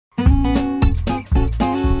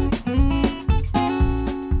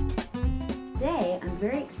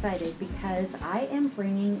because I am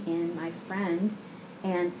bringing in my friend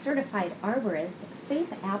and certified arborist,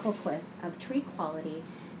 Faith Appelquist of TreeQuality,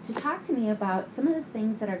 to talk to me about some of the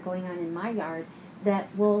things that are going on in my yard that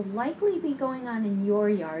will likely be going on in your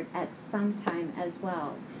yard at some time as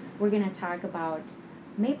well. We're going to talk about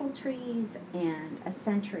maple trees and a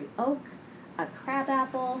century oak, a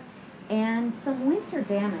crabapple, and some winter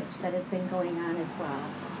damage that has been going on as well.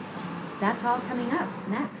 That's all coming up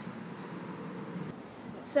next.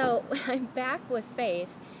 So I'm back with Faith,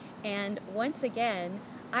 and once again,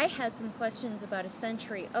 I had some questions about a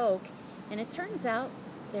century oak, and it turns out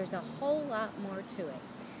there's a whole lot more to it.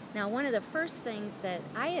 Now, one of the first things that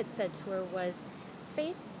I had said to her was,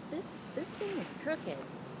 Faith, this thing is crooked,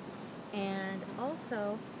 and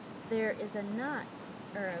also there is a nut,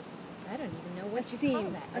 or I don't even know what you call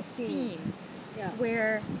that, a seam, yeah,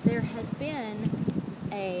 where there had been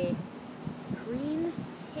a green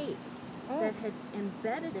tape that had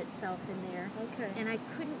embedded itself in there, and I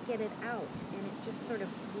couldn't get it out, and it just sort of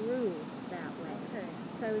grew that way.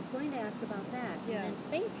 So I was going to ask about that, and then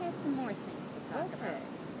Faith had some more things to talk about.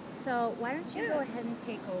 So why don't you go ahead and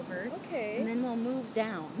take over, and then we'll move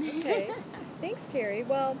down. Okay. Thanks, Terry.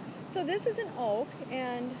 Well, so this is an oak,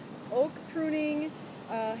 and oak pruning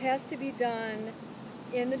has to be done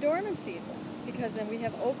in the dormant season, because then we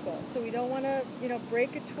have oak wilt. So we don't want to,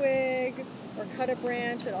 break a twig or cut a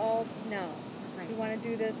branch at all now. Right. We want to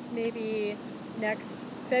do this maybe next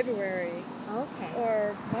February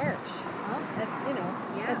or March,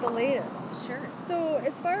 at the latest. Sure. So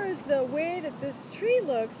as far as the way that this tree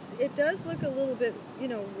looks, it does look a little bit,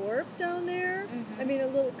 warped down there. I mean, a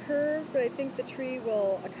little curved, but I think the tree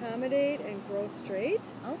will accommodate and grow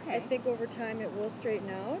straight. I think over time it will straighten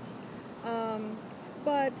out.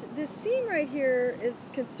 But this seam right here is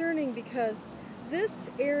concerning because this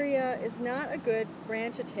area is not a good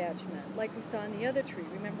branch attachment like we saw in the other tree.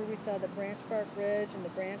 Remember, we saw the branch bark ridge and the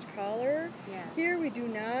branch collar? Yes. Here we do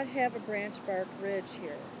not have a branch bark ridge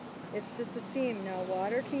here. It's just a seam. Now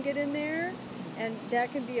water can get in there, and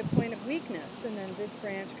that can be a point of weakness, and then this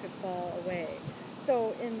branch could fall away.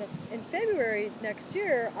 So in February next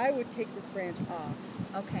year, I would take this branch off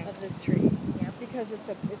of this tree. Yep. Because it's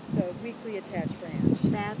a weakly attached branch.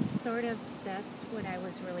 That's what I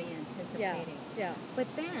was really anticipating. Yeah. But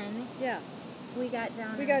then we got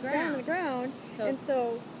down on the ground.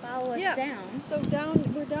 So follow us down. So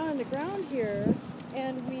we're down on the ground here,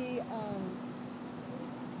 and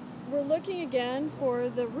we're looking again for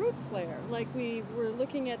the root flare. Like we were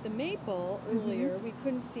looking at the maple earlier, we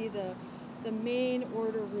couldn't see the main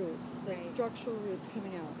order roots, the structural roots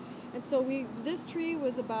coming out. And so this tree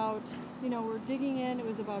was about, we're digging in, it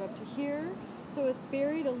was about up to here. So it's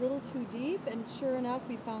buried a little too deep, and sure enough,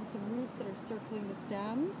 we found some roots that are circling the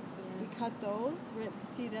stem. Yeah. We cut those.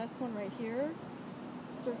 See this one right here,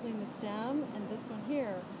 circling the stem, and this one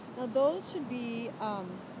here. Now those should be,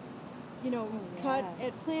 cut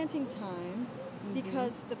at planting time,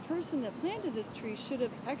 because the person that planted this tree should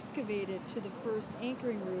have excavated to the first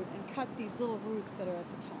anchoring root and cut these little roots that are at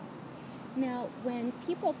the top. Now, when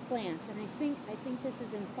people plant, and I think this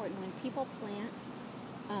is important, when people plant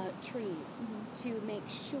trees to make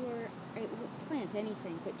sure, plant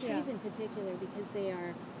anything, but trees in particular, because they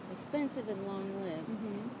are expensive and long-lived,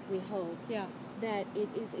 we hope, that it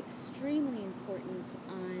is extremely important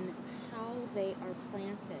on how they are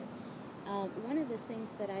planted. One of the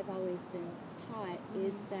things that I've always been taught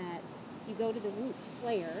is that you go to the root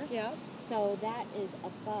flare, so that is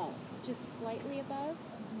above, just slightly above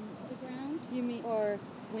the ground. You mean? Or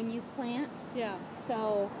when you plant. Yeah.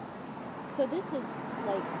 So this is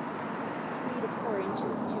like 3 to 4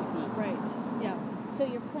 inches too deep. Right. Yeah. So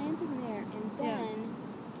you're planting there, and then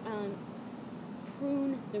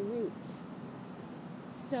prune the roots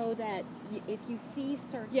so that if you see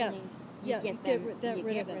circling, you get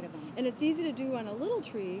rid of them. And it's easy to do on a little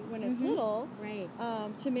tree when it's little,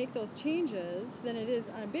 to make those changes than it is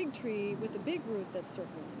on a big tree with a big root that's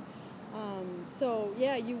circling. So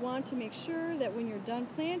you want to make sure that when you're done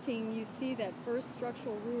planting, you see that first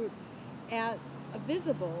structural root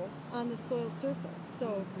visible on the soil surface.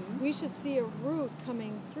 So we should see a root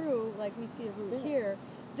coming through, like we see a root here.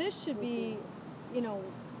 This should be,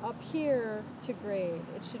 up here to grade.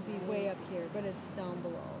 It should be way up here, but it's down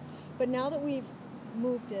below. But now that we've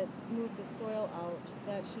moved the soil out,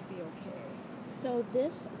 that should be okay. So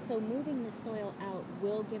moving the soil out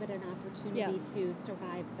will give it an opportunity to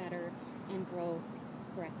survive better and grow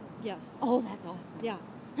correctly. Yes. Oh, that's awesome. Yeah.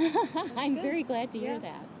 I'm very glad to hear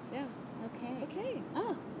that. Yeah. Okay.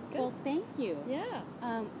 Oh, good. Well, thank you. Yeah.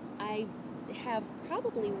 I have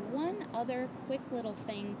probably one other quick little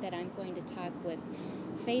thing that I'm going to talk with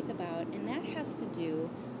Faith about, and that has to do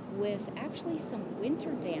with actually some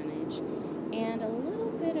winter damage and a little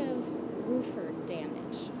bit of roofer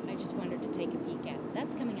damage. I just wanted to take a peek at it.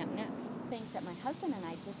 That's coming up next. Things that my husband and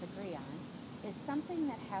I disagree on is something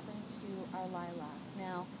that happened to our lilac.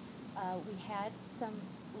 Now, we had some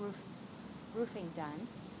roofing done,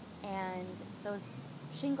 and those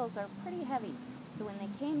shingles are pretty heavy. So when they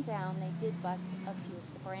came down, they did bust a few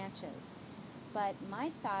of the branches. But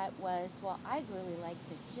my thought was, well, I'd really like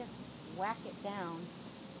to just whack it down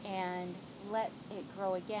and let it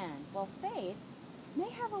grow again. Well, Faith may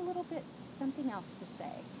have a little bit something else to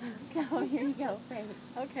say. So here you go, Faith.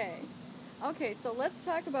 Okay, so let's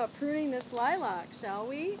talk about pruning this lilac, shall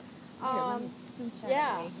we? Here, let me scooch out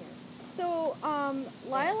yeah. of the way here. So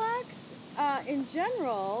lilacs in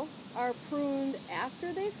general are pruned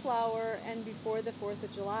after they flower and before the 4th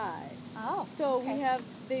of July. Oh, so okay. we have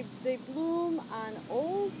they bloom on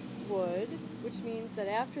old wood, which means that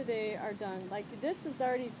after they are done, like this is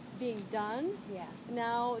already being done. Yeah.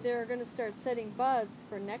 Now they're going to start setting buds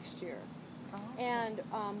for next year. Oh, okay. And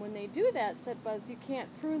when they do that, set buds, you can't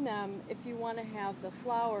prune them if you want to have the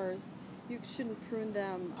flowers. You shouldn't prune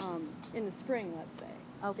them in the spring, let's say.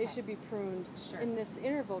 Okay. They should be pruned in this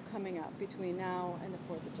interval coming up between now and the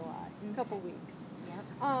 4th of July, a couple weeks.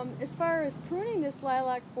 Yep. As far as pruning this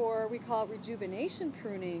lilac for, we call it rejuvenation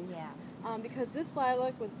pruning, Yeah. because this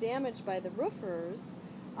lilac was damaged by the roofers.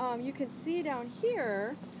 You can see down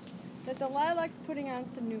here that the lilac's putting on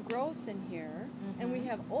some new growth in here, and we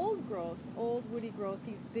have old growth, old woody growth,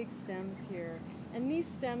 these big stems here, and these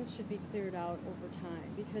stems should be cleared out over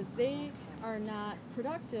time because they are not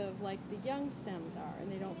productive like the young stems are,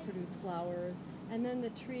 and they don't produce flowers, and then the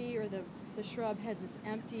tree or the shrub has this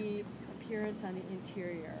empty appearance on the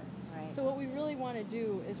interior. Right. So what we really want to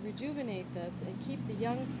do is rejuvenate this and keep the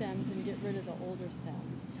young stems and get rid of the older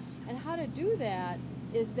stems. And how to do that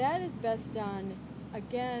is best done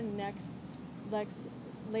again next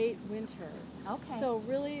late winter. Okay. So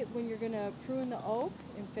really, when you're going to prune the oak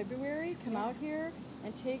in February, come out here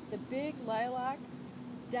and take the big lilac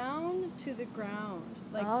down to the ground,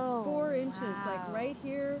 like 4 inches, like right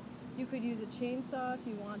here. You could use a chainsaw if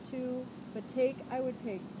you want to, but I would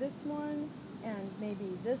take this one and maybe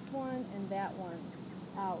this one and that one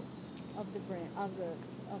out of the branch of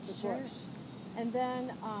the bush. And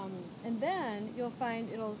then you'll find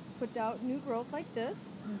it'll put out new growth like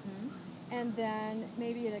this. And then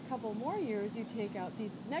maybe in a couple more years you take out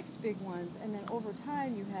these next big ones, and then over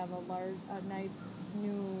time you have a nice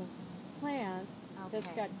new plant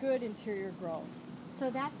that's got good interior growth. So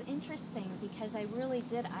that's interesting because I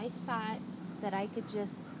thought that I could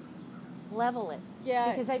just level it.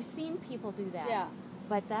 Yeah. Because I've seen people do that. Yeah.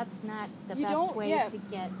 But that's not the You best don't- way yeah. to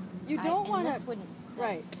get. You don't want to.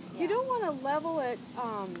 Right. You don't want to level it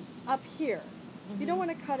up here. You don't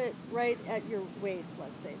want to cut it right at your waist,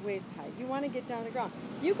 let's say, waist height. You want to get down to the ground.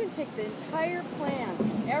 You can take the entire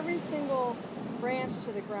plant, every single branch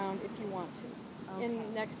to the ground if you want to,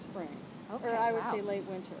 in next spring. Or I would say late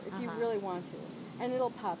winter, if you really want to. And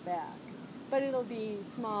it'll pop back. But it'll be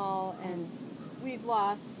small, and we've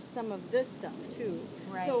lost some of this stuff too.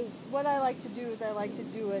 Right. So what I like to do is I like to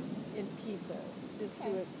do it in pieces. Just do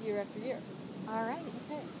it year after year. All right.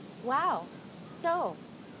 Okay. Wow. So,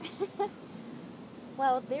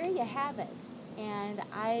 well, there you have it. And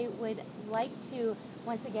I would like to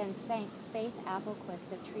once again thank Faith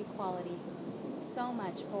Appelquist of TreeQuality so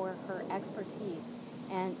much for her expertise.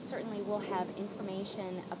 And certainly we'll have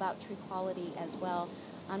information about TreeQuality as well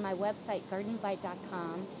on my website,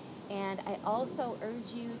 gardenbite.com. And I also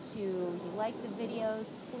urge you you like the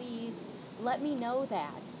videos, please let me know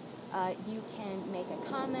that. You can make a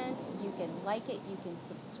comment, you can like it, you can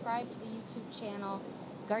subscribe to the YouTube channel,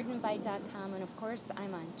 gardenbite.com, and of course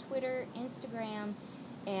I'm on Twitter, Instagram,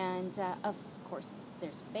 and of course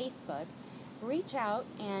there's Facebook. Reach out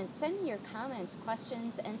and send me your comments,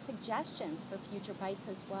 questions, and suggestions for future bites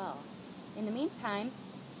as well. In the meantime,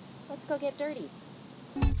 let's go get dirty.